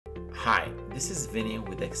Hi, this is Vinny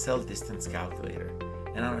with Excel Distance Calculator,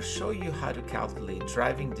 and I'll show you how to calculate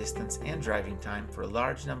driving distance and driving time for a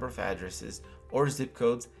large number of addresses or zip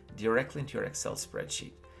codes directly into your Excel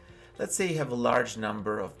spreadsheet. Let's say you have a large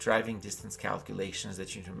number of driving distance calculations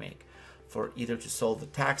that you need to make for either to solve a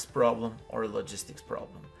tax problem or a logistics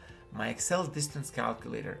problem. My Excel Distance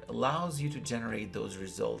Calculator allows you to generate those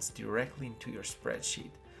results directly into your spreadsheet.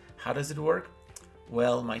 How does it work?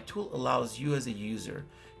 Well, my tool allows you as a user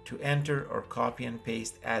to enter or copy and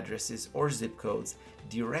paste addresses or zip codes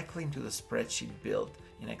directly into the spreadsheet built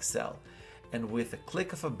in Excel, and with a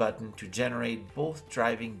click of a button to generate both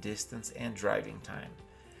driving distance and driving time.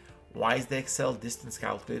 Why is the Excel Distance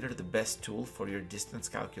Calculator the best tool for your distance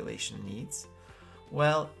calculation needs?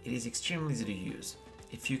 Well, it is extremely easy to use.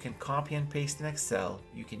 If you can copy and paste in Excel,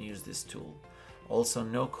 you can use this tool. Also,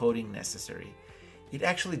 no coding necessary. It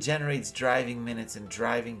actually generates driving minutes and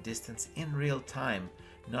driving distance in real time,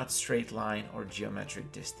 not straight line or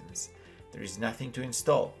geometric distance. There is nothing to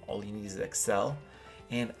install. All you need is Excel.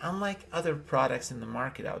 And unlike other products in the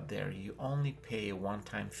market out there, you only pay a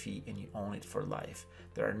one-time fee and you own it for life.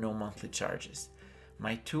 There are no monthly charges.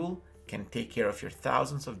 My tool can take care of your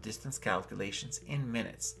thousands of distance calculations in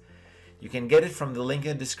minutes. You can get it from the link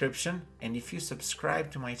in the description, and if you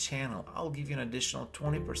subscribe to my channel, I'll give you an additional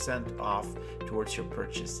 20% off towards your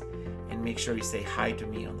purchase. And make sure you say hi to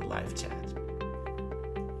me on the live chat.